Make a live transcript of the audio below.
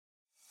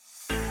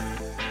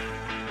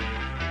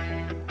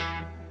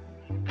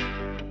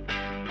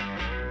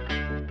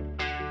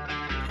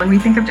When we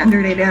think of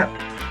gender data,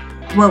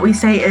 what we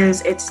say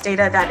is it's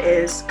data that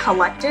is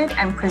collected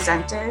and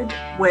presented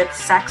with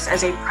sex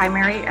as a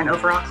primary and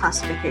overall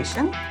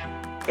classification.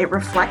 It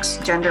reflects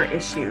gender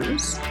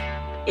issues.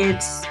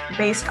 It's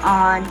based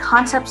on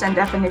concepts and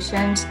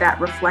definitions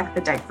that reflect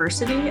the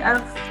diversity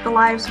of the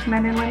lives of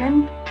men and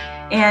women.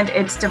 And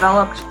it's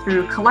developed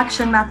through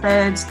collection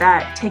methods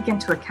that take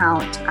into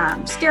account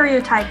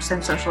stereotypes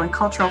and social and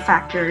cultural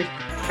factors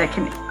that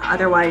can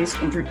otherwise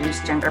introduce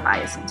gender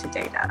bias into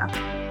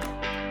data.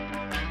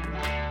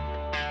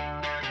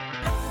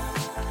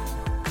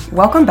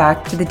 Welcome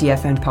back to the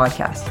DFN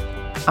podcast.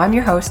 I'm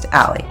your host,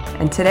 Ali,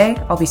 and today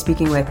I'll be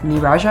speaking with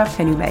Neeraja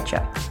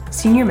Penumetcha,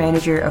 Senior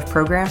Manager of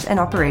Programs and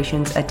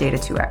Operations at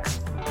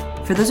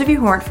Data2x. For those of you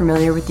who aren't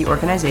familiar with the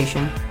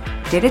organization,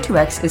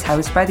 Data2x is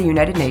housed by the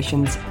United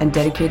Nations and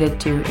dedicated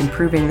to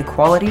improving the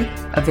quality,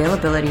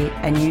 availability,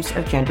 and use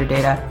of gender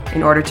data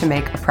in order to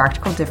make a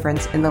practical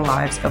difference in the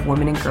lives of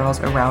women and girls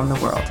around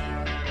the world.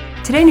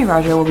 Today,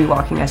 Neeraja will be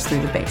walking us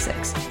through the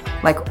basics,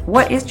 like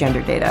what is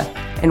gender data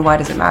and why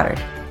does it matter?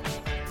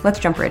 Let's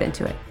jump right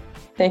into it.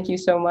 Thank you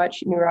so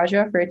much,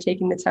 Neeraja, for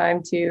taking the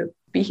time to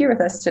be here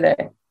with us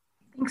today.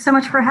 Thanks so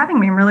much for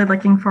having me. I'm really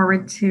looking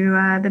forward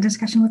to the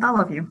discussion with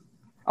all of you.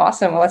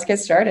 Awesome. Well, let's get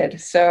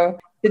started. So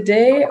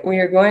today we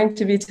are going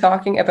to be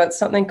talking about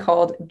something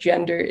called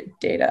gender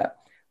data.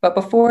 But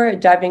before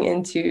diving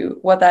into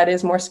what that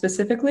is more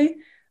specifically,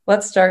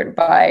 let's start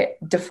by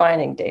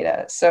defining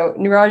data. So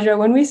Neeraja,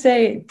 when we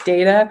say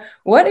data,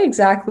 what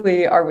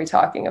exactly are we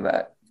talking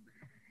about?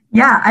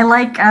 Yeah, I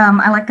like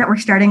that we're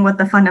starting with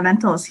the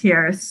fundamentals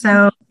here.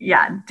 So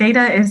yeah,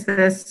 data is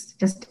this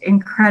just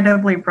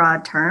incredibly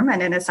broad term.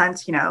 And in a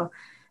sense,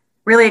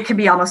 really it could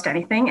be almost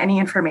anything, any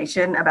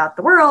information about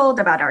the world,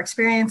 about our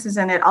experiences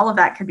in it, all of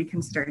that could be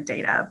considered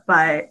data.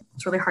 But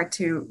it's really hard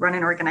to run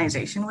an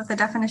organization with a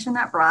definition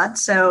that broad.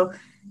 So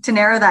to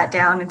narrow that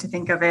down and to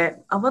think of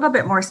it a little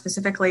bit more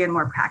specifically and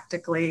more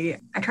practically,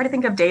 I try to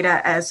think of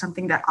data as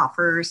something that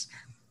offers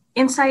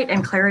insight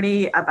and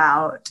clarity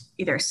about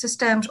either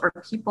systems or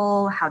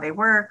people, how they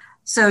work.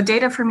 So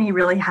data for me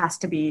really has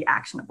to be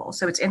actionable.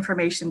 So it's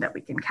information that we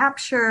can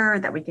capture,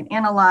 that we can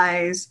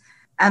analyze,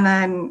 and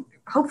then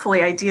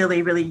hopefully,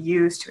 ideally, really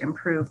use to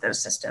improve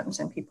those systems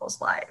in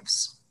people's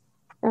lives.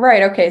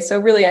 Right. Okay. So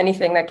really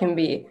anything that can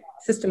be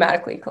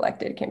systematically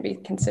collected can be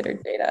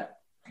considered data.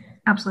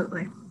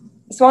 Absolutely.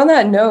 So on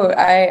that note,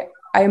 I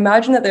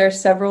imagine that there are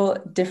several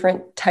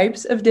different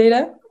types of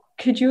data.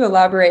 Could you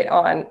elaborate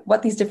on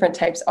what these different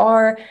types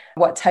are,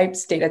 what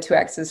types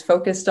Data2x is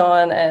focused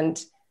on,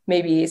 and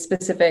maybe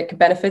specific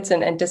benefits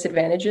and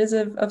disadvantages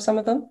of some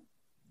of them?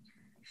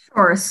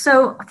 Sure.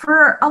 So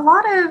for a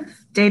lot of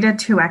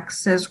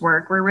Data2x's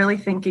work, we're really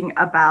thinking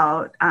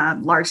about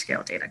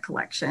large-scale data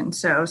collection.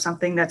 So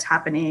something that's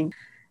happening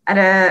at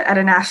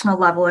a national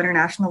level,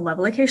 international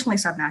level, occasionally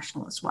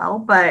subnational as well.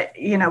 But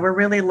we're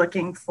really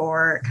looking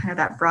for kind of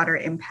that broader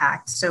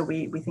impact. So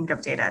we think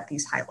of data at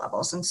these high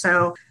levels. And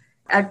so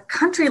at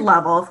country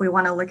level, if we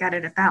want to look at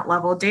it at that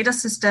level, data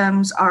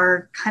systems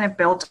are kind of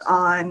built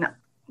on,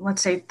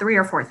 let's say, 3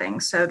 or 4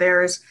 things. So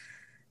there's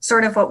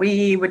sort of what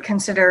we would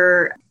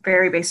consider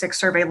very basic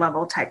survey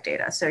level type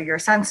data. So your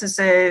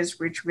censuses,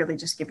 which really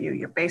just give you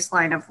your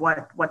baseline of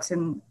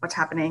what's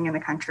happening in the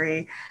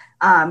country.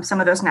 Some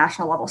of those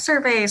national level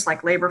surveys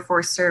like labor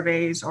force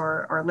surveys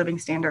or living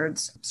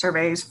standards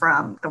surveys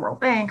from the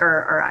World Bank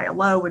or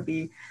ILO would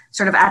be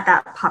sort of at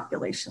that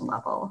population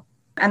level.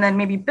 And then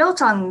maybe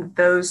built on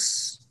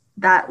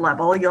that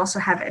level, you also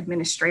have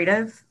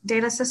administrative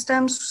data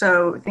systems.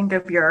 So think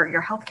of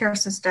your healthcare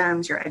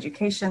systems, your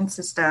education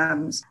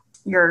systems,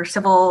 your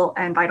civil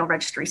and vital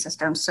registry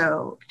systems.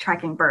 So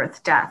tracking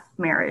birth, death,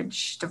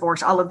 marriage,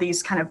 divorce, all of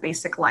these kind of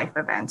basic life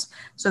events.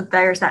 So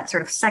there's that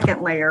sort of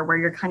second layer where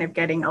you're kind of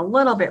getting a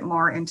little bit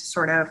more into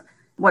sort of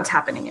what's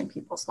happening in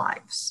people's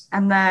lives.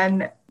 And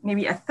then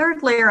maybe a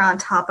third layer on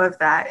top of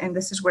that, and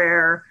this is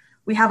where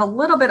we have a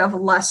little bit of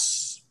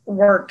less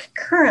work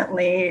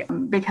currently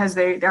because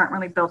they aren't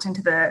really built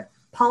into the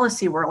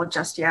policy world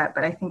just yet.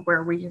 But I think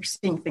where we are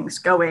seeing things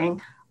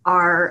going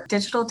are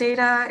digital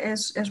data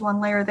is one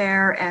layer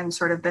there, and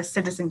sort of the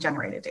citizen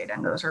generated data.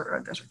 And those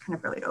are kind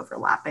of really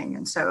overlapping.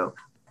 And so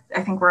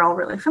I think we're all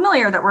really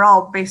familiar that we're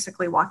all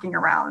basically walking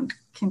around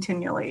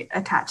continually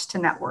attached to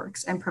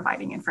networks and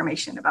providing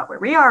information about where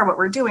we are, what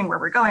we're doing, where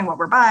we're going, what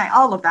we're buying,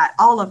 all of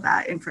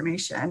that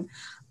information.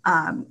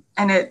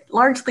 And it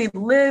largely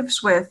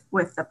lives with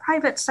the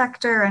private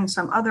sector and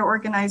some other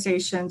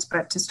organizations,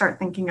 but to start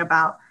thinking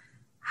about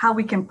how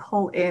we can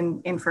pull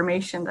in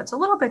information that's a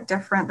little bit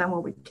different than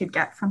what we could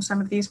get from some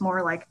of these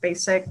more like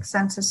basic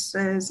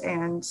censuses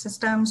and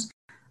systems,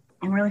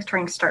 and really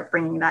trying to start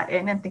bringing that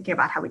in and thinking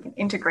about how we can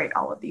integrate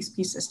all of these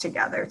pieces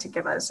together to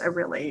give us a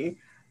really,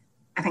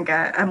 I think,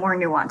 a more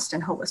nuanced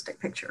and holistic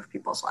picture of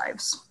people's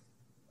lives.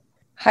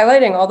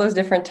 Highlighting all those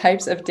different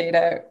types of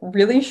data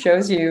really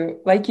shows you,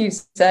 like you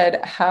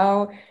said,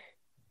 how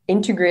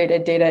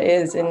integrated data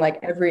is in like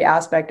every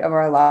aspect of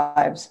our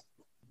lives.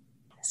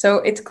 So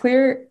it's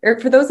clear, or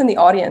for those in the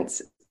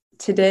audience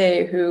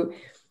today who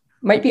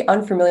might be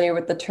unfamiliar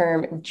with the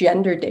term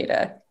gender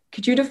data.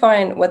 Could you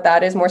define what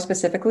that is more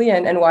specifically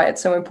and why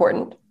it's so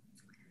important?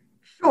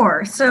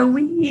 Sure. So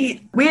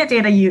we at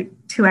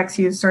Data2x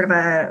use sort of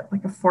a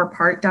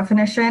four-part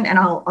definition, and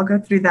I'll go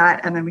through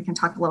that, and then we can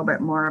talk a little bit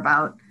more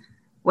about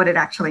what it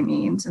actually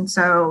means. And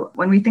so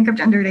when we think of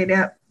gender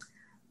data,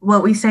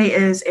 what we say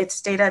is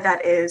it's data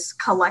that is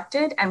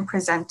collected and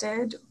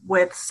presented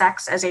with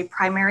sex as a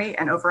primary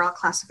and overall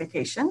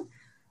classification.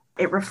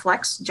 It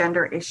reflects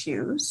gender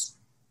issues.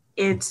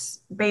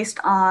 It's based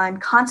on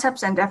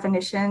concepts and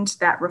definitions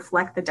that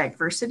reflect the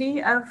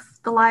diversity of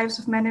the lives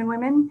of men and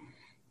women.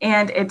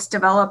 And it's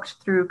developed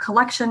through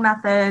collection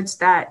methods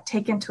that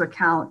take into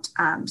account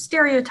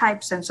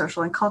stereotypes and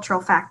social and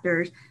cultural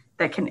factors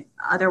that can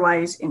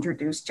otherwise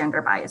introduce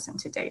gender bias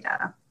into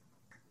data.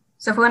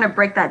 So if we want to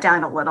break that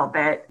down a little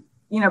bit,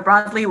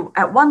 broadly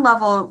at one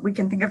level, we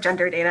can think of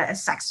gender data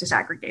as sex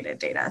disaggregated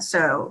data.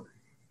 So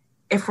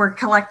if we're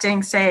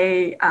collecting,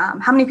 say,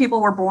 how many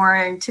people were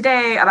born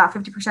today, about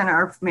 50%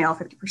 are male,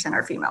 50%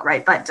 are female,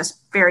 right? But just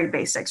very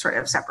basic sort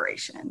of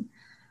separation.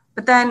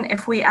 But then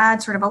if we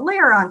add sort of a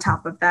layer on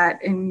top of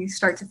that and you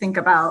start to think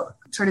about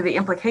sort of the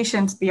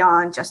implications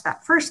beyond just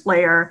that first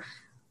layer,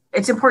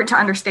 it's important to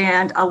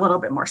understand a little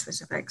bit more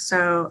specific.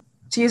 So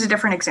to use a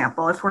different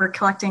example, if we're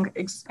collecting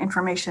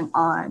information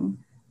on,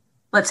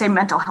 let's say,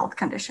 mental health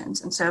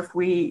conditions. And so if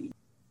we,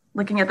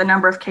 looking at the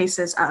number of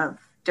cases of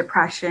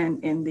depression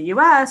in the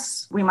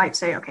US, we might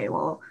say, okay,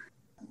 well,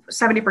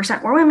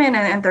 70% were women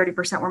and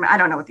 30% were men. I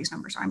don't know what these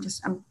numbers are.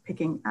 I'm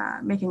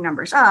making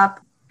numbers up.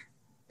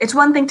 It's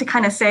one thing to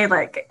kind of say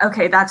like,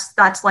 okay,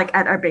 that's like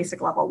at our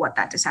basic level what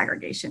that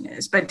disaggregation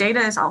is. But data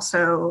is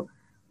also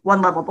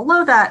one level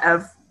below that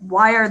of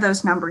why are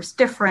those numbers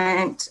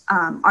different?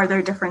 Are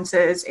there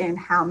differences in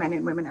how men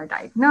and women are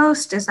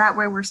diagnosed? Is that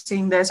where we're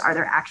seeing this? Are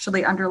there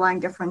actually underlying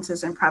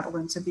differences in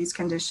prevalence of these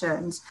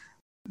conditions?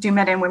 Do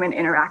men and women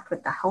interact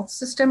with the health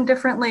system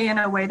differently in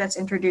a way that's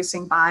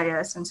introducing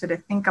bias? And so to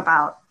think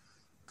about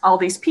all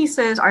these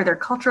pieces, are there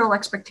cultural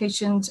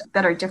expectations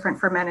that are different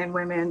for men and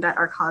women that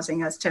are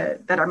causing us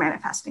that are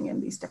manifesting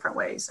in these different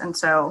ways? And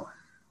so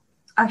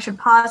I should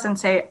pause and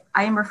say,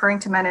 I am referring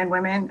to men and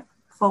women,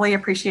 fully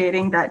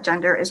appreciating that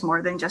gender is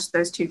more than just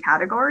those two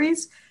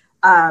categories.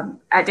 At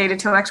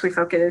Data2x, we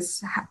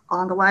focus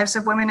on the lives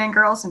of women and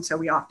girls. And so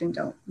we often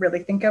don't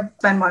really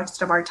spend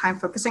most of our time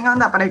focusing on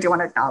that. But I do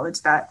want to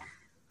acknowledge that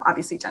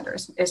obviously gender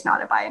is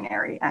not a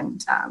binary.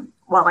 And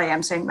while I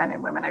am saying men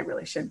and women, I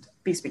really should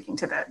be speaking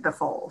to the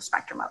full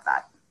spectrum of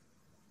that.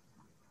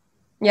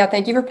 Yeah,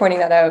 thank you for pointing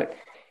that out.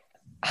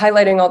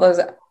 Highlighting all those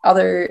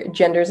other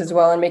genders as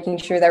well and making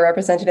sure they're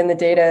represented in the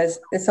data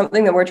is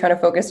something that we're trying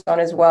to focus on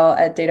as well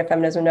at Data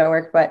Feminism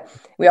Network, but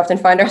we often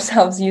find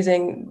ourselves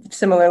using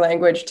similar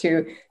language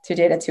to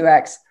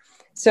Data2x.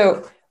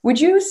 So would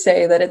you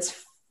say that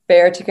it's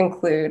fair to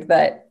conclude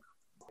that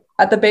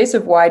at the base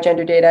of why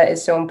gender data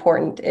is so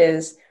important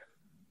is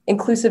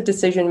inclusive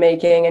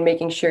decision-making and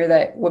making sure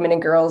that women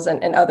and girls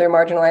and other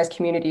marginalized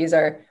communities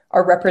are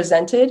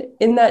represented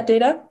in that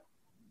data?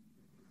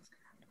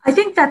 I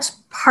think that's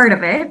part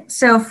of it.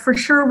 So for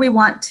sure, we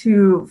want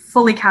to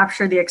fully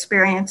capture the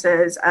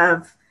experiences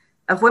of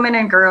women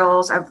and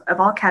girls, of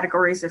all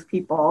categories of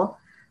people.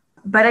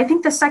 But I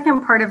think the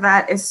second part of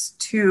that is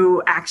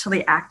to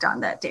actually act on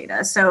that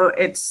data. So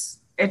it's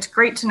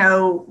great to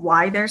know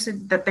why there is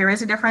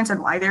a difference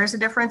and why there is a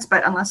difference.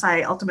 But unless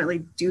I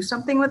ultimately do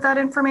something with that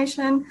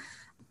information,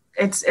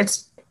 it's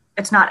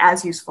not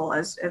as useful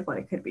as what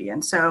it could be.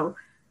 And so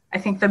I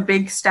think the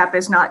big step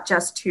is not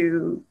just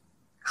to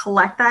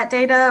collect that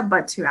data,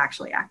 but to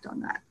actually act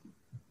on that.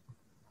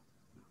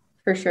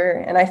 For sure.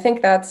 And I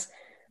think that's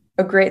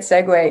a great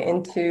segue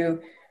into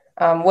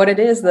what it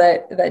is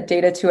that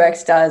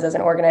Data2x does as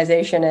an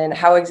organization and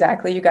how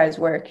exactly you guys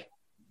work.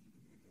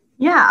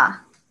 Yeah,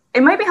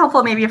 it might be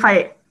helpful maybe if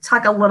I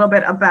talk a little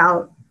bit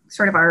about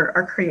sort of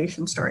our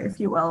creation story, if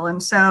you will.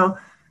 And so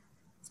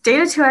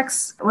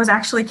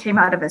Data2x came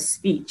out of a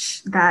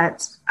speech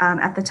that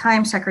at the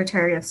time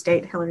Secretary of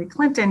State Hillary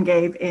Clinton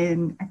gave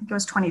in, I think it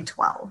was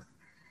 2012.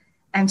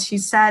 And she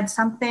said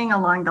something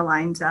along the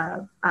lines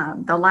of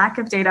the lack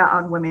of data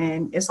on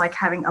women is like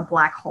having a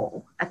black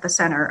hole at the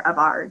center of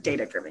our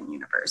data-driven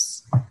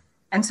universe.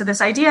 And so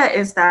this idea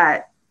is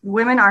that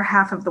women are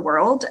half of the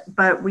world,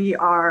 but we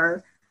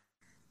are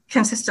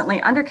consistently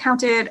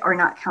undercounted or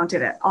not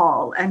counted at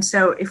all. And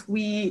so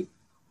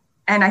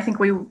I think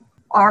we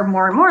are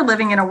more and more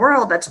living in a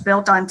world that's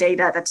built on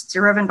data, that's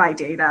driven by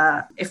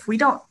data. If we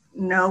don't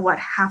know what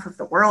half of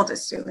the world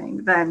is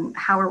doing, then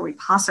how are we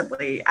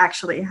possibly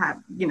actually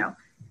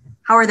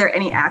how are there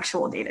any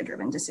actual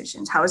data-driven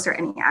decisions? How is there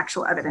any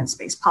actual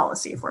evidence-based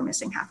policy if we're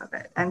missing half of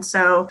it? And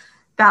so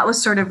that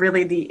was sort of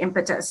really the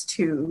impetus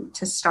to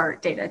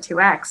start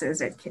Data2x,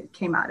 is it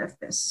came out of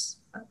this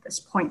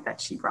point that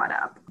she brought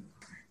up.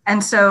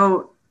 And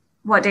so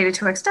what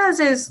Data2x does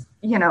is,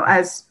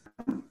 as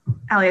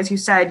Ali, as you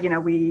said,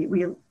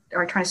 we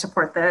are trying to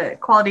support the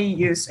quality,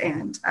 use,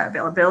 and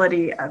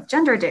availability of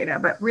gender data.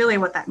 But really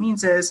what that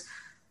means is,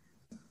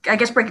 I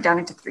guess, break it down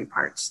into three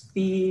parts.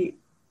 The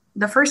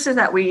The first is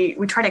that we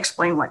try to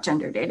explain what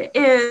gender data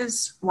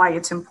is, why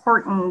it's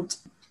important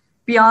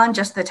beyond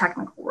just the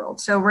technical world.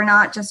 So we're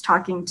not just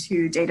talking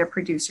to data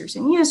producers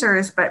and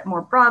users, but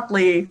more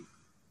broadly,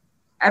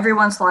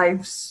 everyone's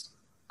lives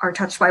are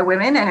touched by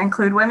women and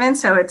include women.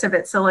 So it's a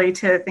bit silly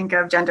to think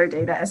of gender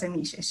data as a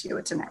niche issue.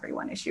 It's an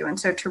everyone issue. And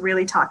so to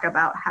really talk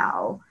about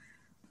how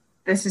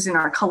this is in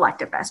our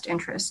collective best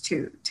interest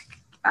to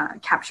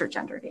capture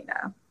gender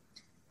data.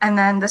 And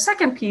then the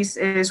second piece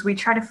is we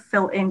try to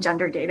fill in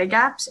gender data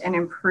gaps and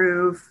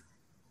improve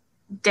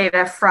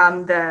data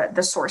from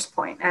the source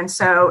point. And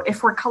so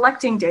if we're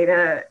collecting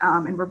data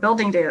and we're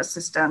building data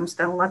systems,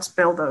 then let's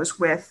build those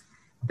with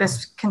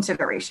this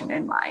consideration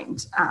in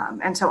mind.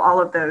 And so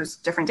all of those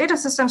different data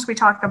systems we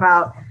talk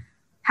about,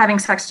 having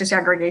sex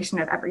disaggregation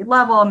at every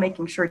level,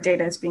 making sure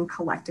data is being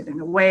collected in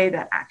a way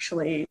that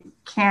actually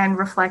can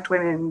reflect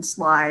women's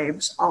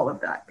lives, all of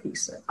that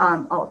piece,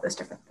 all of those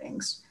different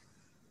things.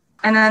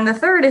 And then the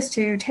third is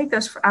to take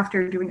those,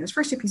 after doing those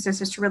first two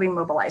pieces, is to really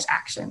mobilize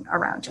action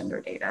around gender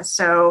data.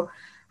 So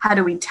how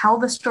do we tell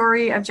the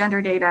story of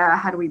gender data?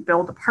 How do we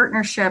build the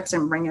partnerships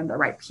and bring in the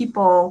right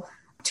people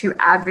to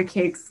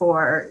advocate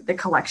for the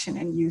collection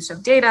and use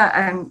of data?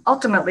 And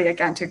ultimately,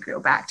 again, to go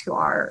back to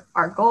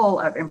our goal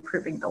of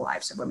improving the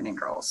lives of women and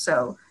girls.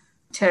 So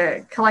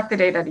to collect the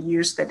data, to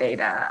use the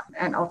data,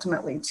 and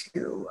ultimately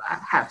to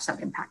have some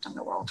impact on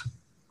the world.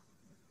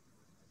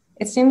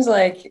 It seems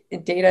like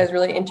data is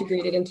really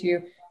integrated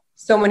into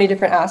so many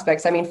different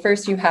aspects. I mean,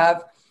 first you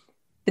have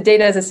the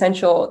data is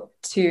essential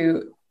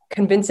to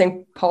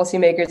convincing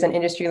policymakers and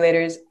industry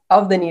leaders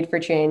of the need for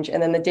change.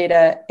 And then the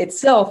data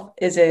itself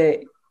plays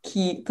a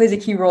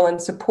key role in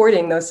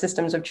supporting those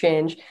systems of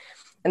change.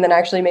 And then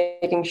actually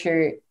making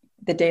sure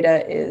the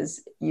data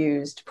is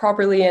used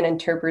properly and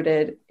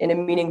interpreted in a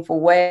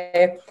meaningful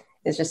way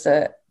is just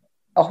a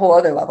whole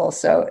other level.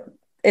 So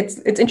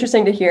it's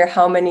interesting to hear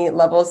how many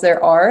levels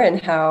there are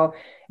and how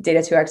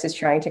Data2x is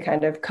trying to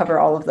kind of cover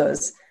all of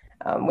those,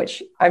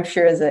 which I'm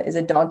sure is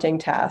a daunting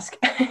task.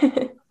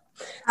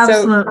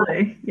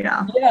 Absolutely.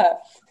 Yeah.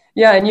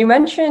 And you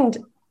mentioned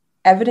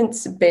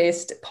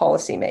evidence-based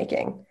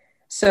policymaking.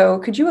 So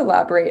could you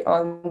elaborate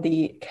on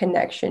the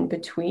connection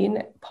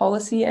between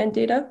policy and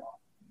data?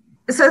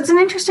 So it's an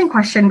interesting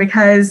question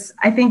because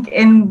I think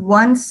in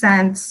one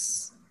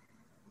sense,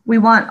 we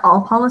want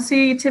all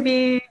policy to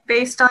be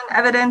based on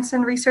evidence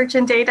and research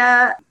and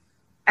data.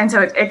 And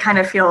so it kind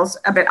of feels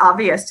a bit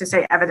obvious to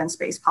say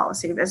evidence-based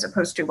policy as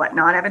opposed to what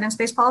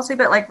non-evidence-based policy.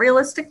 But like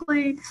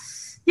realistically,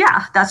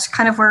 yeah, that's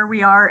kind of where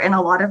we are in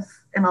a lot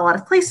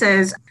of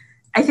places.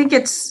 I think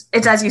it's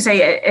as you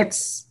say,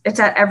 it's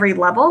at every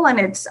level and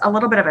it's a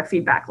little bit of a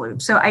feedback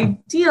loop. So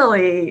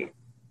ideally,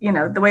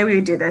 the way we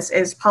would do this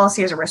is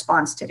policy as a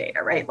response to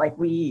data, right? Like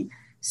we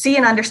see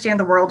and understand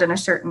the world in a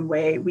certain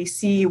way. We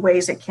see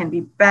ways it can be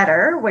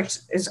better, which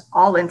is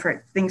all in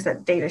for things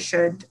that data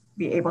should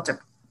be able to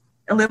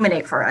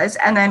illuminate for us.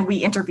 And then we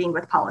intervene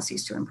with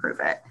policies to improve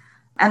it.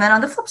 And then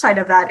on the flip side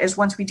of that is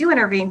once we do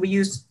intervene, we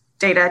use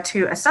data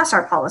to assess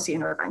our policy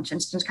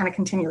interventions to kind of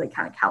continually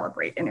kind of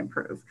calibrate and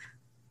improve.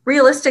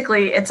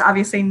 Realistically, it's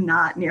obviously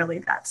not nearly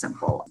that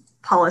simple.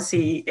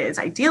 Policy is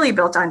ideally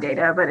built on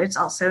data, but it's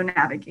also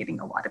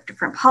navigating a lot of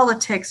different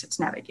politics. It's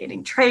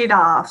navigating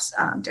trade-offs,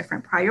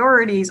 different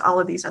priorities, all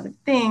of these other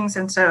things.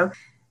 And so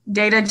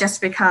data just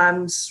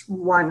becomes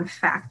one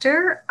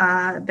factor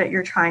that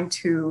you're trying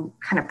to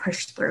kind of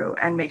push through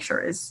and make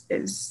sure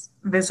is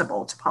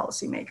visible to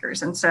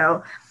policymakers. And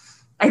so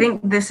I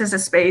think this is a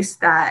space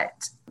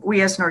that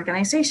we as an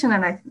organization,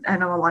 and I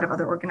know a lot of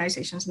other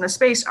organizations in the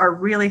space, are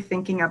really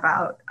thinking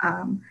about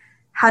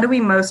how do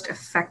we most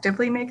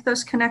effectively make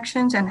those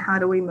connections and how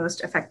do we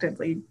most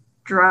effectively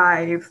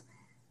drive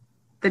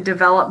the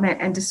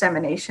development and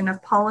dissemination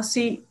of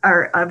policy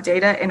or of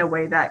data in a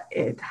way that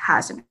it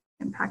has an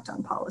impact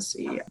on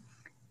policy.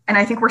 And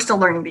I think we're still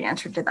learning the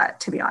answer to that,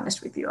 to be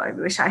honest with you. I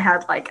wish I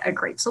had like a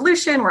great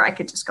solution where I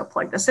could just go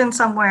plug this in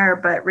somewhere,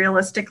 but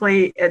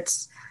realistically,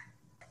 it's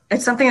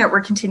something that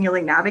we're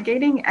continually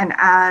navigating. And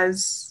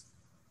as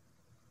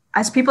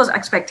people's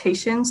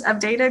expectations of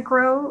data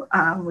grow,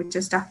 which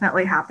is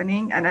definitely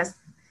happening, and as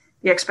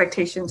the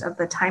expectations of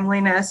the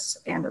timeliness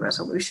and the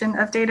resolution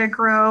of data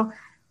grow,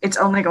 it's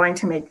only going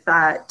to make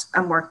that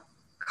a more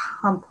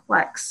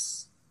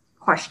complex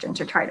question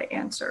to try to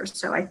answer.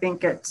 So I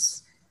think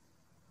it's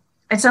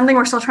something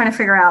we're still trying to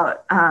figure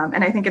out.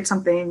 And I think it's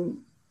something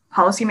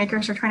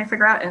policymakers are trying to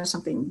figure out, and it's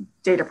something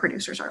data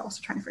producers are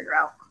also trying to figure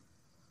out.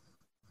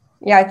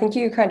 Yeah, I think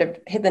you kind of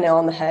hit the nail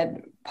on the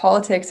head.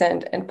 Politics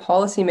and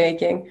policy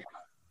making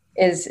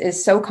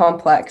is so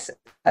complex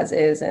as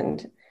is.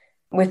 And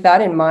with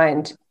that in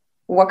mind,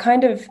 what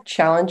kind of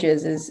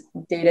challenges is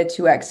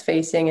Data2x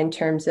facing in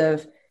terms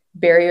of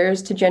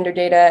barriers to gender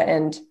data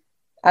and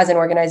as an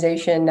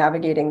organization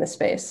navigating the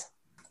space?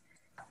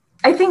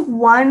 I think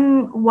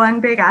one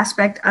big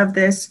aspect of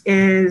this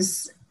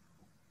is,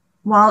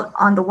 while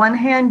on the one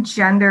hand,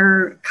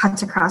 gender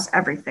cuts across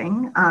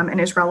everything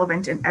and is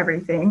relevant in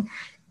everything,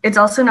 it's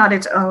also not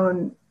its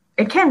own,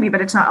 it can be,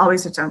 but it's not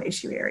always its own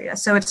issue area.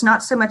 So it's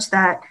not so much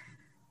that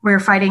we're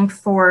fighting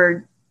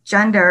for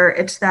gender,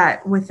 it's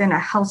that within a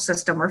health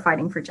system, we're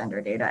fighting for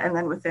gender data. And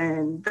then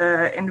within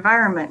the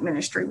environment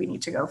ministry, we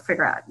need to go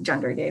figure out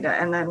gender data.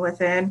 And then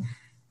within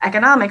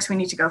economics, we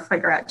need to go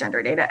figure out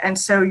gender data. And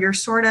so you're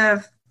sort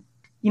of,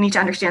 you need to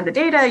understand the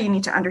data, you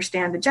need to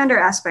understand the gender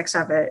aspects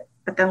of it,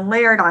 but then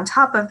layered on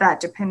top of that,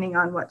 depending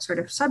on what sort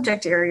of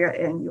subject area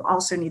in, you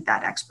also need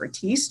that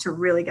expertise to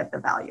really get the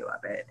value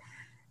of it.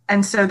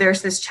 And so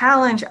there's this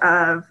challenge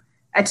of,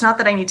 it's not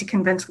that I need to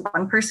convince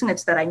one person,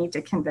 it's that I need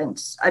to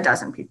convince a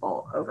dozen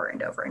people over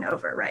and over and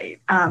over, right?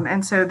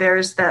 And so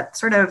there's that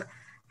sort of,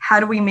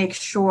 how do we make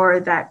sure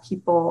that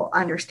people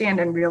understand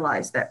and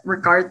realize that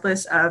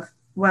regardless of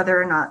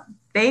whether or not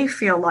they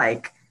feel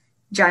like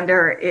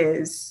gender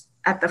is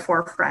at the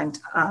forefront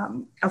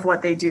of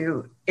what they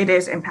do, it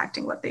is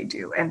impacting what they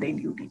do, and they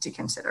do need to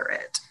consider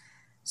it.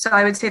 So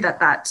I would say that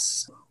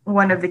that's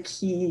one of the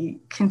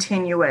key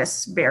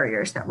continuous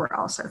barriers that we're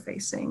also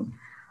facing.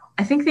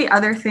 I think the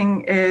other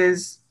thing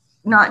is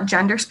not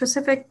gender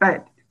specific,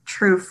 but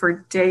true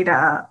for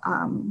data.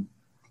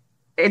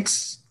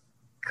 It's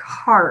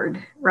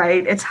hard,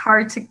 right? It's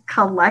hard to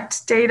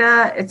collect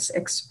data. It's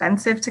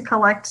expensive to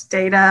collect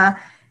data.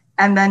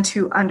 And then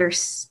to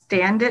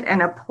understand it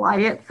and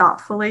apply it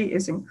thoughtfully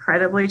is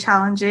incredibly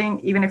challenging.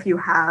 Even if you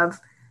have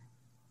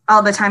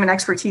all the time and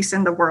expertise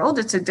in the world,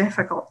 it's a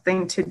difficult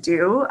thing to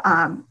do.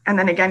 And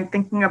then again,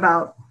 thinking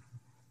about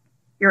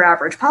your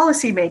average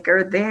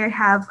policymaker, they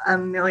have a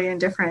million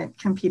different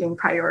competing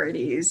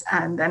priorities.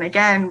 And then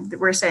again,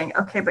 we're saying,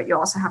 okay, but you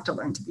also have to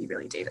learn to be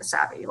really data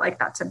savvy. Like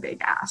that's a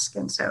big ask.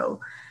 And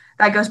so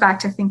that goes back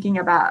to thinking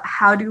about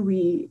how do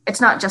we, it's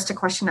not just a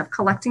question of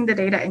collecting the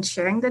data and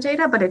sharing the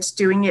data, but it's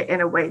doing it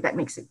in a way that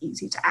makes it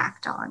easy to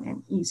act on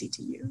and easy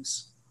to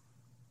use.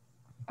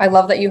 I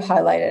love that you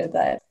highlighted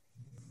that,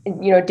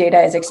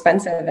 data is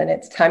expensive and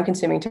it's time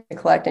consuming to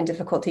collect and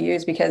difficult to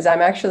use, because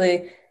I'm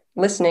actually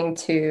listening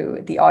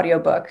to the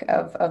audiobook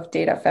of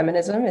Data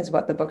Feminism is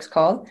what the book's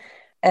called.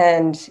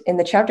 And in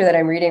the chapter that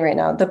I'm reading right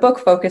now, the book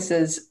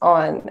focuses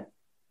on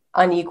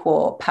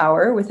unequal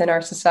power within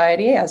our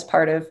society as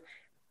part of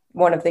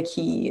one of the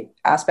key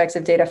aspects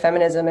of data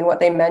feminism. And what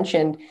they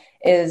mentioned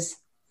is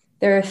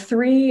there are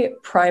three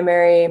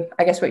primary,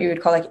 I guess what you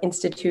would call like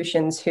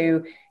institutions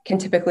who can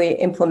typically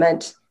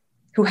implement,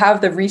 who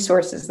have the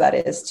resources that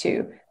is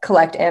to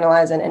collect,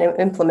 analyze, and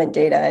implement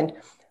data. And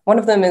one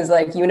of them is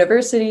like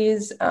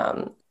universities.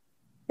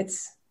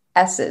 It's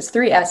S's,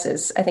 three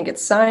S's. I think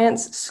it's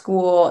science,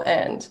 school,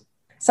 and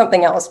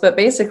something else. But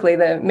basically,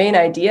 the main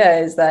idea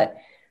is that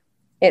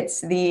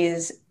it's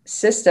these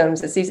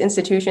systems, it's these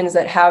institutions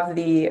that have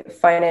the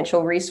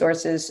financial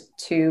resources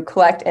to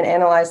collect and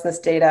analyze this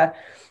data.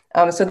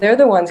 So they're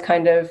the ones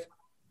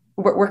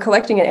we're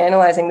collecting and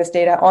analyzing this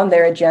data on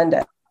their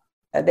agenda.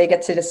 They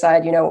get to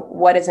decide,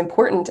 what is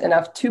important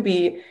enough to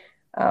be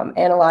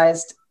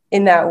analyzed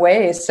in that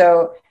way.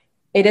 So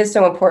it is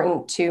so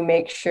important to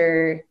make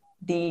sure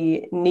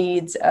the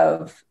needs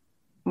of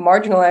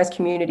marginalized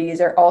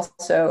communities are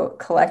also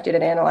collected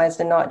and analyzed,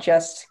 and not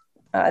just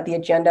the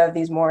agenda of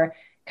these more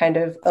kind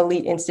of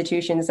elite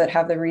institutions that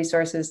have the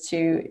resources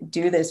to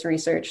do this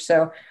research.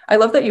 So I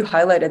love that you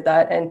highlighted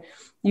that. And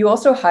you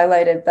also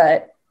highlighted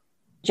that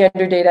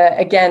gender data,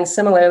 again,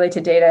 similarly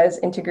to data, is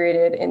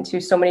integrated into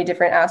so many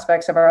different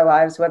aspects of our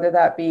lives, whether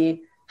that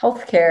be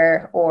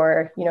healthcare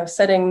or,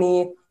 setting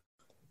the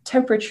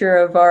temperature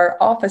of our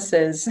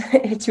offices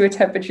to a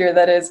temperature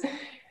that is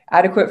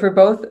adequate for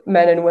both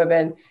men and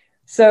women.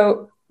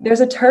 So there's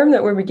a term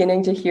that we're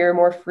beginning to hear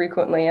more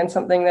frequently, and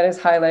something that is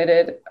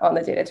highlighted on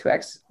the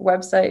Data2x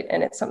website,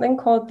 and it's something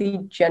called the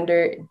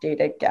gender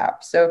data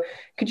gap. So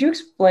could you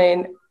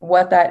explain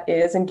what that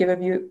is and give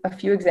a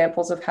few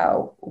examples of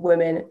how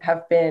women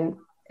have been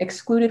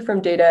excluded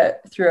from data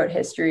throughout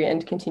history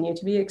and continue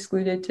to be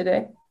excluded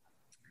today?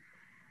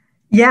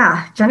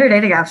 Yeah, gender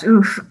data gaps.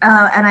 Oof.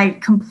 And I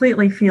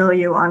completely feel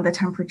you on the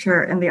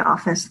temperature in the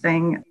office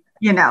thing.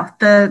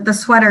 The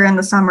sweater in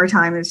the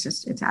summertime is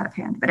just, it's out of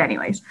hand. But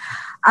anyways,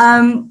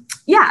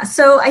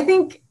 so I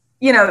think,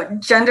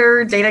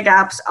 gender data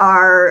gaps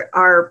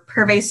are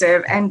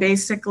pervasive, and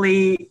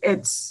basically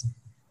it's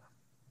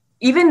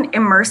even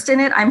immersed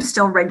in it. I'm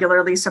still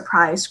regularly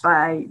surprised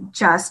by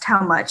just how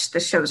much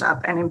this shows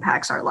up and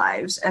impacts our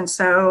lives. And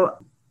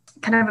so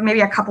kind of maybe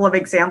a couple of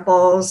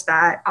examples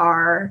that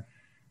are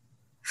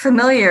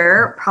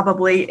familiar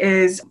probably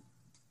is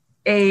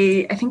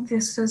I think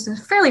this is a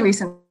fairly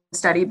recent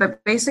study,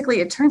 but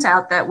basically it turns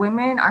out that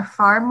women are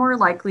far more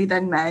likely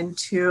than men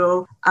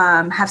to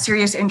have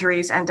serious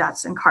injuries and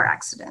deaths in car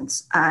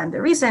accidents. And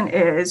the reason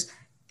is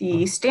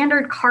the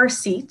standard car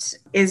seat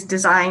is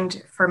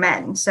designed for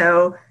men.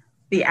 So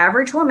the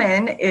average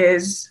woman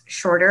is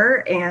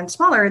shorter and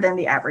smaller than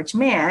the average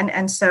man.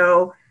 And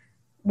so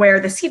where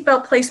the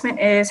seatbelt placement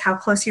is, how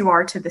close you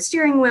are to the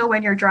steering wheel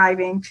when you're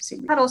driving,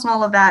 to pedals and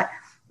all of that,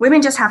 women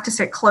just have to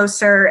sit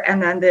closer,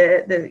 and then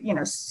the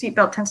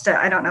seatbelt tends to,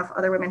 I don't know if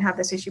other women have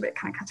this issue, but it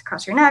kind of cuts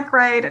across your neck,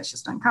 right? It's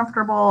just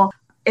uncomfortable.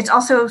 It's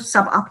also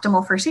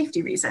suboptimal for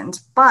safety reasons,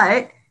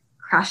 but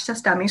crash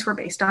test dummies were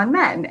based on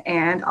men,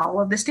 and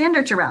all of the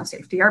standards around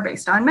safety are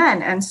based on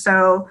men. And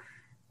so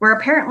we're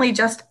apparently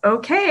just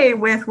okay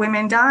with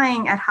women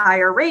dying at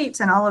higher rates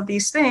and all of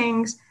these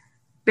things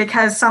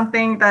because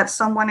something that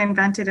someone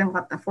invented in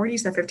the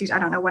 40s, the 50s, I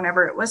don't know,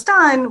 whenever it was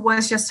done,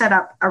 was just set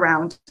up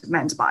around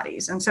men's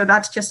bodies. And so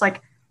that's just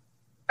like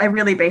a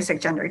really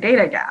basic gender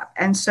data gap.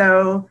 And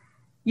so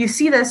you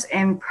see this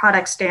in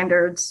product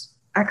standards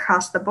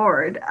across the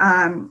board.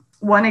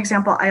 One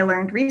example I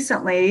learned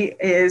recently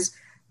is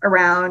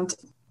around,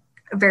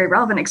 a very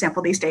relevant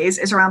example these days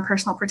is around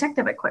personal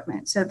protective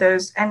equipment. So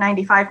those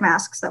N95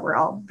 masks that we're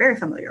all very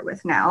familiar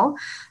with now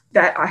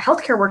that our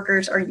healthcare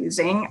workers are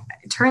using,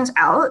 it turns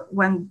out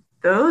when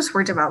those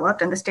were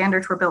developed and the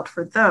standards were built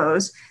for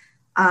those,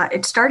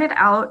 it started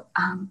out,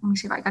 let me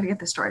see if I got to get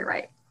the story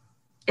right.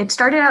 It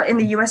started out in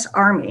the US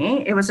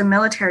Army. It was a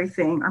military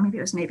thing, or maybe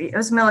it was Navy. It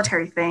was a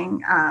military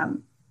thing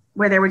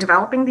where they were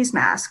developing these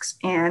masks.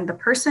 And the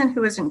person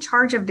who was in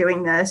charge of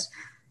doing this,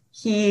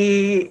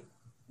 he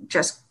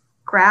just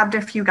grabbed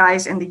a few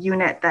guys in the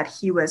unit that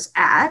he was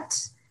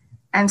at.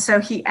 And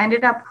so he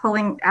ended up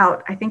pulling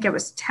out, I think it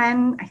was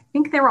 10, I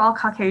think they were all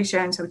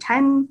Caucasian, so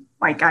 10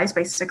 white guys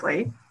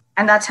basically.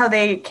 And that's how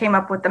they came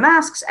up with the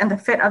masks and the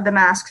fit of the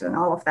masks and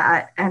all of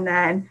that. And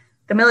then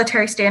the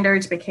military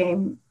standards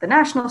became the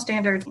national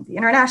standards, the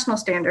international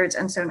standards.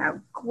 And so now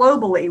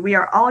globally, we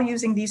are all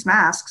using these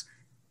masks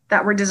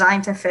that were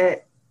designed to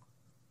fit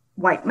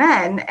white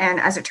men. And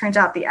as it turns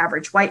out, the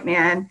average white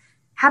man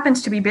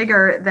happens to be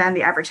bigger than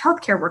the average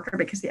healthcare worker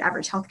because the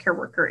average healthcare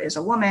worker is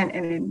a woman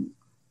and in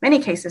many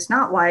cases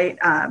not white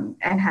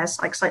and has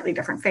like slightly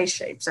different face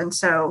shapes. And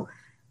so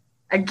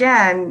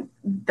again,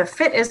 the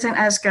fit isn't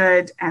as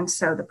good. And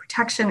so the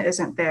protection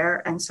isn't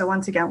there. And so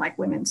once again, like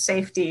women's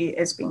safety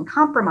is being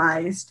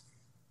compromised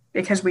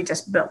because we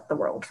just built the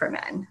world for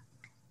men.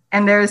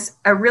 And there's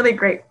a really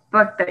great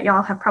book that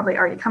y'all have probably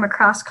already come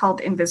across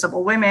called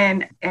Invisible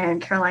Women.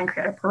 And Caroline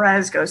Criado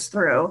Perez goes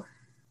through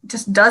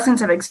just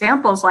dozens of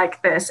examples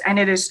like this. And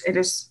it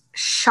is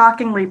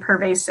shockingly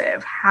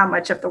pervasive how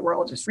much of the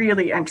world is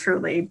really and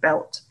truly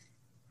built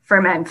for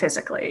men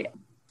physically.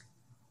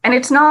 And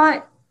it's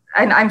not,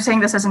 and I'm saying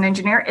this as an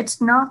engineer,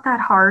 it's not that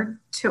hard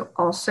to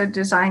also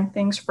design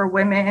things for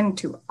women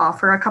to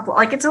offer a couple,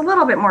 like it's a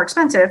little bit more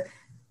expensive,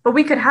 but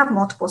we could have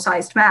multiple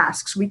sized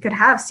masks. We could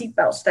have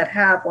seatbelts that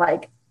have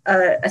like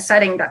a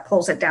setting that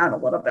pulls it down a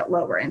little bit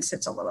lower and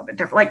sits a little bit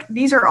different. Like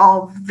these are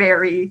all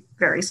very,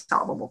 very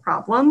solvable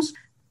problems,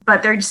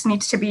 but there just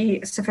needs to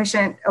be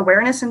sufficient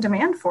awareness and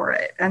demand for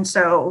it. And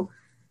so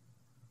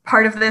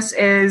part of this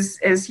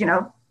is, you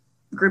know,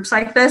 groups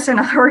like this and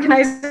other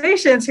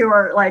organizations who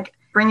are like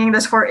bringing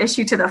this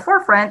issue to the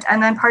forefront.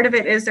 And then part of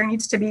it is there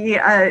needs to be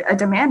a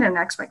demand and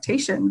an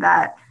expectation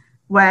that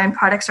when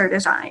products are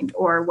designed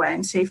or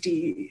when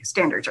safety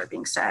standards are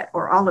being set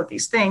or all of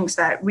these things,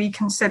 that we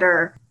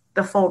consider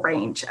the full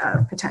range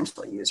of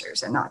potential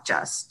users and not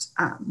just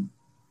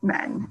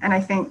men. And I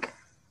think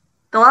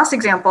the last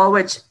example,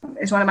 which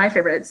is one of my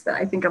favorites that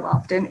I think of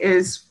often,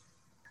 is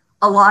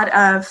a lot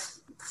of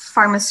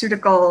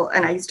pharmaceutical,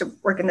 and I used to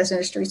work in this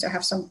industry, so I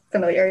have some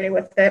familiarity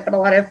with it, but a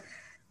lot of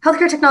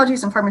healthcare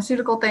technologies and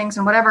pharmaceutical things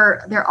and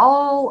whatever, they're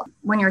all,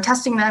 when you're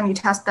testing them, you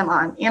test them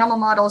on animal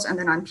models and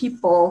then on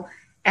people.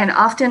 And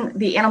often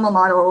the animal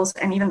models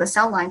and even the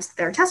cell lines that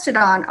they're tested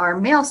on are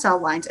male cell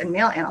lines and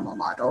male animal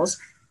models,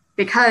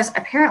 because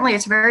apparently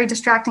it's very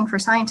distracting for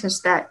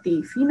scientists that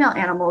the female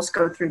animals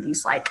go through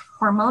these like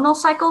hormonal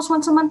cycles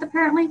once a month,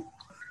 apparently.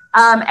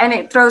 And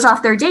it throws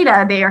off their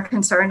data, they are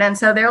concerned. And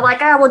so they're like,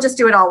 we'll just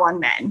do it all on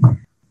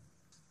men,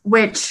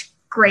 which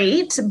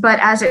great. But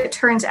as it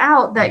turns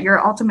out that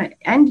your ultimate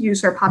end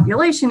user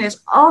population is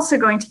also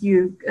going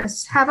to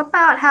have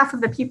about half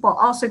of the people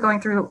also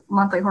going through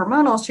monthly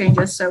hormonal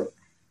changes. So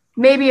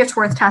maybe it's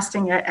worth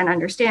testing it and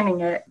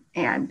understanding it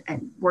and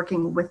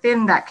working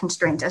within that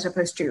constraint as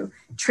opposed to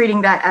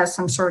treating that as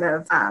some sort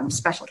of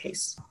special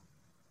case.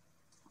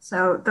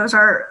 So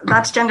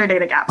that's gender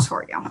data gaps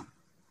for you.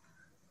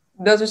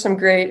 Those are some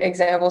great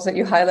examples that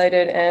you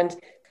highlighted. And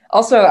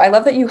also, I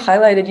love that you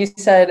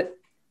said,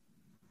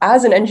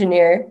 as an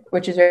engineer,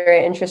 which is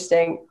very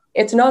interesting,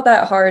 it's not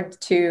that hard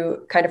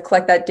to kind of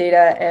collect that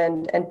data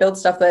and build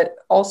stuff that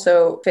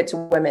also fits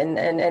women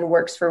and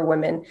works for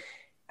women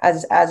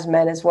as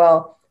men as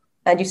well.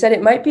 And you said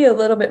it might be a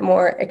little bit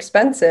more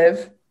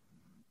expensive.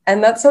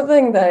 And that's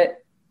something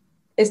that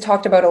is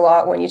talked about a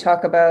lot when you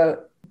talk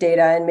about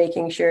data and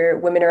making sure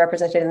women are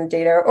represented in the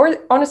data. Or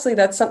honestly,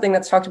 that's something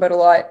that's talked about a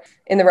lot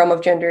in the realm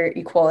of gender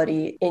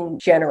equality in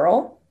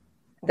general.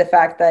 The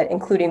fact that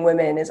including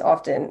women is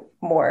often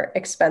more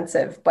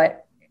expensive.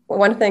 But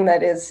one thing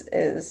that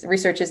is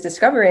research is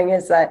discovering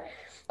is that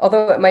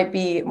although it might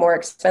be more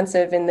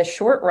expensive in the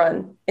short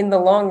run, in the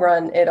long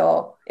run,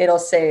 it'll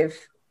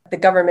save the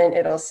government,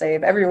 it'll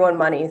save everyone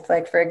money.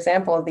 Like, for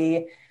example,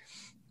 the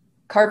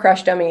car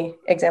crash dummy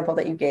example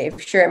that you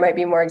gave. Sure, it might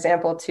be more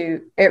expensive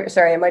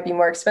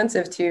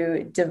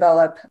to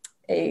develop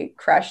a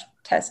crash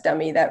test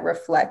dummy that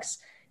reflects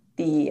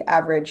the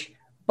average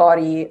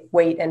body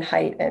weight and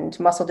height and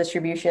muscle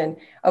distribution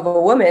of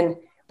a woman.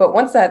 But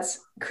once that's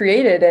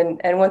created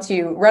and once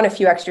you run a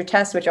few extra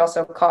tests, which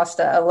also cost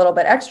a little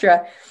bit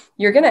extra,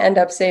 you're going to end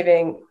up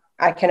saving,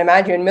 I can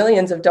imagine,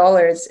 millions of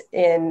dollars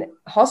in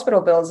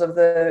hospital bills of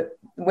the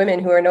women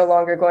who are no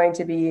longer going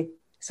to be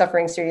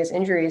suffering serious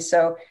injuries.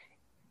 So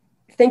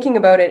thinking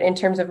about it in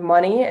terms of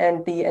money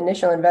and the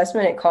initial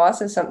investment it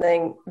costs is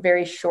something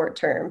very short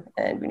term.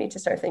 And we need to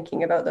start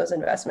thinking about those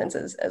investments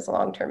as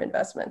long-term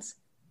investments.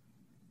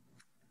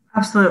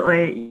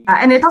 Absolutely.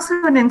 And it's also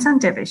an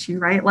incentive issue,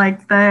 right?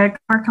 Like the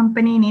car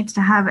company needs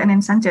to have an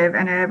incentive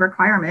and a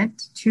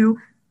requirement to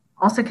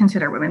also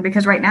consider women,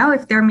 because right now,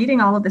 if they're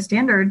meeting all of the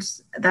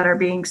standards that are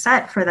being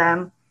set for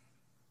them,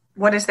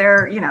 what is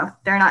their,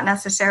 they're not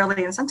necessarily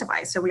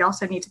incentivized. So we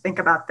also need to think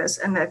about this.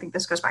 And I think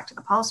this goes back to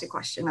the policy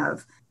question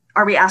of,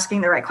 are we asking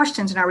the right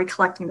questions and are we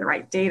collecting the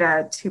right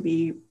data to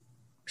be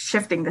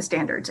shifting the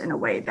standards in a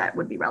way that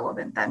would be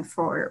relevant then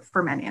for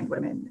men and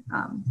women,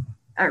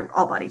 or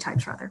all body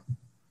types rather.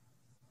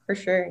 For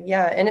sure.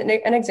 Yeah. And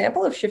an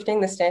example of shifting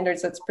the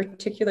standards that's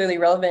particularly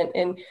relevant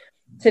in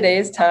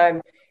today's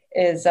time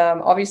is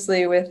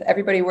obviously with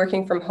everybody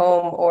working from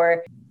home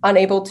or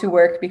unable to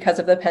work because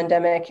of the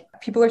pandemic,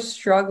 people are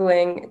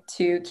struggling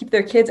to keep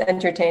their kids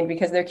entertained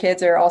because their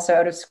kids are also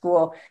out of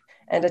school.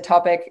 And a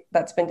topic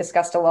that's been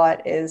discussed a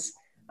lot is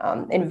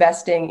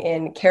investing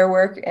in care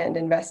work and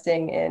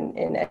investing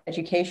in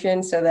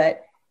education so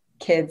that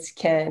kids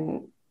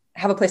can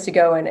have a place to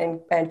go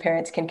and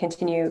parents can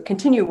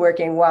continue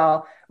working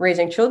while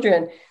raising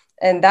children.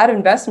 And that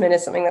investment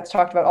is something that's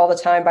talked about all the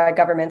time by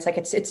governments. Like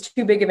it's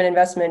too big of an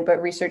investment,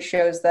 but research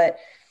shows that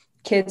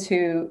kids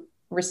who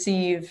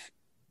receive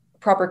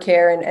proper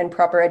care and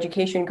proper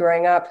education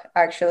growing up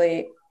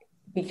actually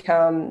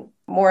become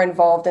more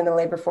involved in the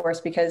labor force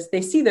because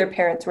they see their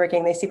parents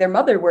working, they see their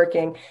mother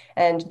working,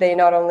 and they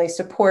not only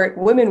support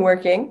women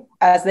working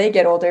as they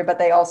get older, but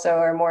they also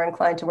are more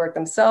inclined to work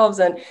themselves.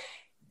 And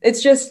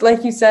it's just,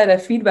 like you said, a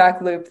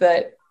feedback loop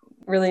that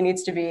really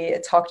needs to be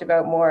talked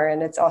about more.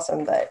 And it's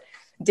awesome that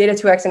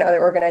Data2x and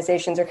other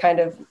organizations are kind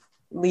of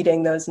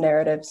leading those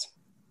narratives.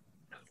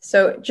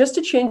 So just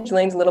to change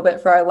lanes a little bit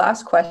for our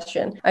last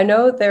question, I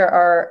know there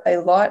are a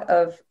lot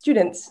of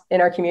students in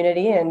our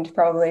community and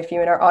probably a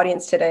few in our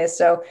audience today.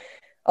 So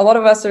a lot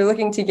of us are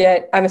looking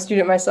to I'm a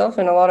student myself,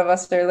 and a lot of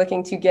us are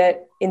looking to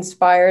get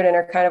inspired and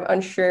are kind of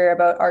unsure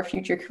about our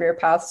future career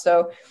paths.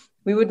 So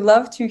we would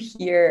love to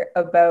hear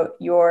about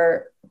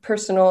your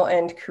personal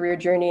and career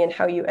journey and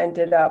how you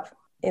ended up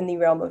in the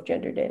realm of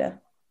gender data.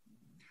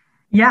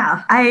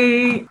 Yeah,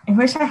 I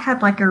wish I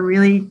had like a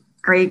really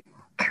great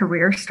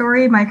career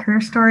story. My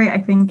career story, I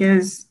think,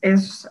 is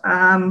let's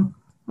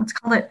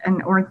call it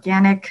an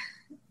organic,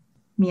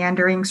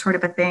 meandering sort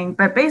of a thing.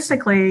 But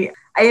basically,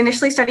 I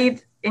initially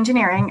studied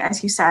engineering,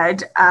 as you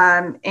said,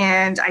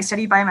 and I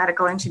studied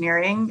biomedical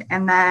engineering.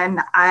 And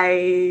then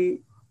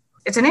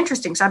it's an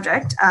interesting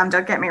subject.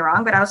 Don't get me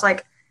wrong, but I was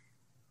like,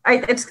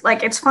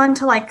 it's fun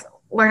to like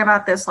learn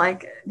about this,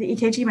 like the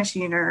EKG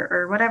machine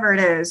or whatever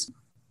it is.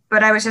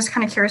 But I was just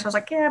kind of curious. I was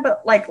like, yeah,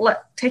 but like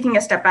taking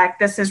a step back,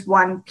 this is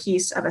one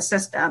piece of a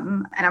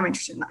system and I'm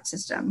interested in that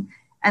system.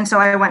 And so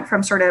I went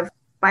from sort of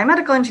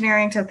biomedical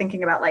engineering to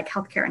thinking about like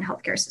healthcare and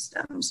healthcare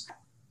systems.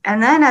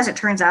 And then as it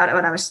turns out,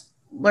 when I was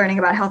learning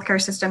about healthcare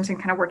systems and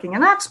kind of working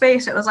in that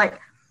space, it was like,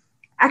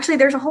 actually,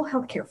 there's a whole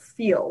healthcare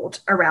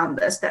field around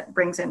this that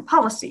brings in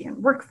policy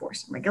and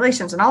workforce and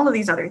regulations and all of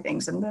these other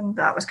things. And then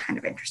that was kind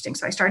of interesting.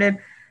 So I started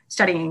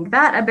studying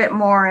that a bit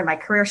more, and my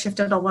career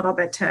shifted a little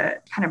bit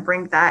to kind of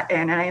bring that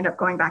in. And I ended up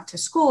going back to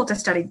school to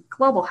study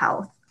global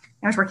health.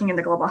 I was working in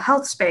the global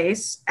health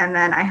space. And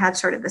then I had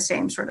sort of the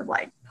same sort of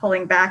like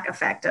pulling back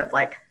effect of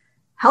like,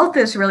 health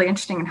is really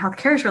interesting and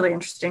healthcare is really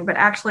interesting, but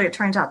actually it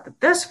turns out that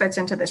this fits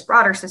into this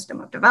broader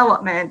system of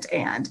development.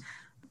 And,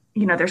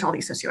 there's all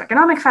these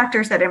socioeconomic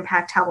factors that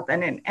impact health,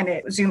 and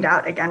it zoomed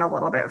out again a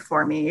little bit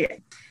for me.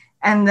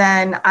 And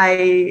then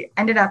I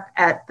ended up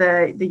at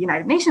the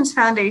United Nations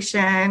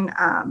Foundation,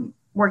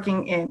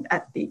 working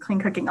at the Clean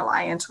Cooking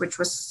Alliance, which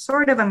was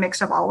sort of a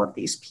mix of all of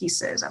these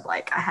pieces of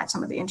like, I had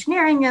some of the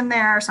engineering in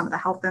there, some of the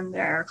health in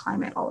there,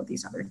 climate, all of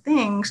these other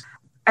things.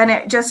 And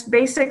it just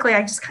basically,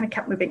 I just kind of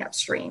kept moving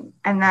upstream.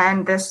 And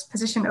then this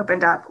position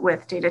opened up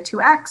with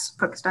Data2x,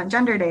 focused on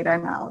gender data.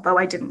 And although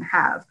I didn't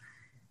have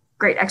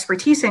great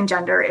expertise in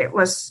gender, it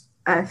was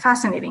a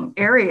fascinating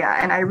area.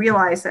 And I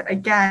realized that,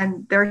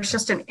 again, there's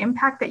just an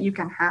impact that you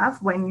can have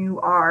when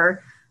you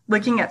are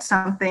looking at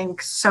something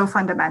so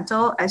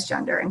fundamental as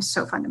gender and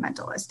so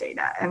fundamental as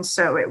data. And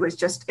so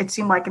it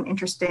seemed like an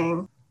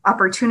interesting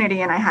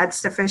opportunity. And I had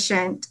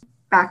sufficient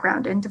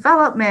background in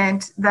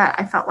development that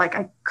I felt like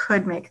I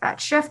could make that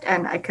shift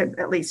and I could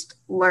at least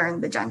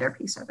learn the gender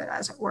piece of it,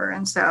 as it were.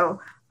 And so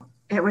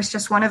it was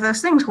just one of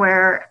those things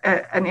where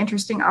an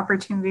interesting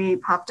opportunity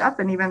popped up.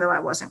 And even though I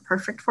wasn't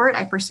perfect for it,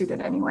 I pursued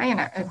it anyway, and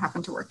it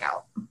happened to work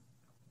out.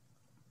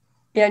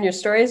 Yeah, and your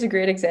story is a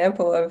great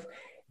example of,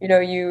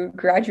 you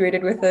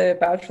graduated with a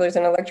bachelor's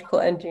in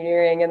electrical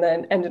engineering and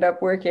then ended up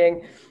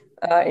working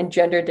in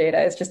gender data.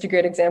 It's just a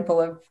great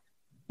example of,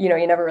 you know,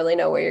 you never really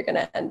know where you're going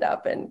to end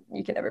up, and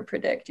you can never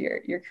predict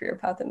your career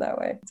path in that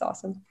way. It's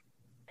awesome.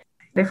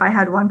 If I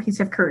had one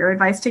piece of career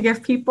advice to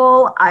give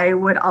people, I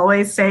would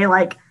always say,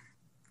 like,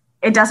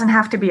 it doesn't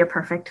have to be a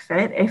perfect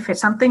fit. If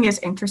something is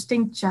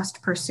interesting,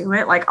 just pursue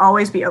it. Like,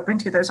 always be open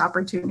to those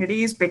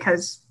opportunities,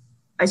 because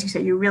as you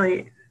say,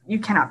 you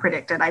cannot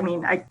predict it. I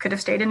mean, I could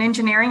have stayed in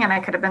engineering and I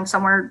could have been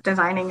somewhere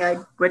designing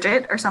a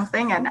widget or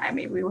something. And I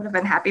mean, we would have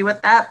been happy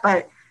with that,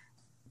 but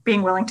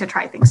being willing to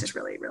try things is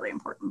really, really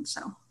important.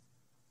 So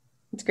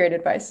it's great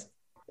advice.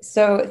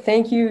 So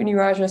thank you,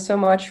 Neeraja, so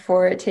much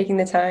for taking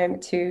the time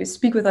to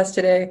speak with us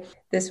today.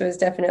 This was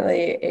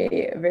definitely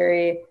a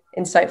very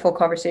insightful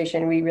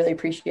conversation. We really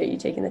appreciate you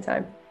taking the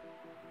time.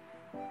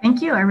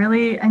 Thank you. I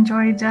really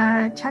enjoyed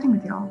chatting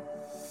with you all.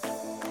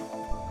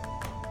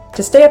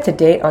 To stay up to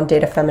date on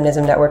Data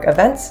Feminism Network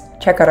events,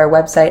 check out our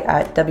website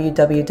at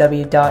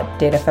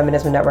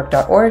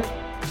www.datafeminismnetwork.org.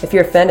 If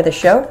you're a fan of the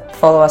show,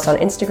 follow us on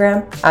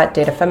Instagram at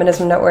Data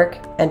Feminism Network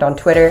and on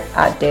Twitter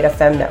at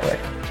DataFemNetwork.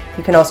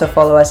 You can also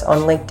follow us on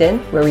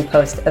LinkedIn, where we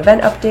post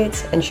event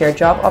updates and share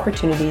job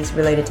opportunities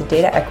related to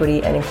data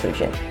equity and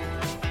inclusion.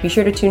 Be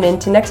sure to tune in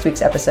to next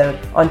week's episode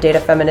on Data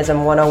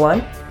Feminism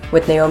 101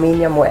 with Naomi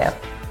Nyamoya.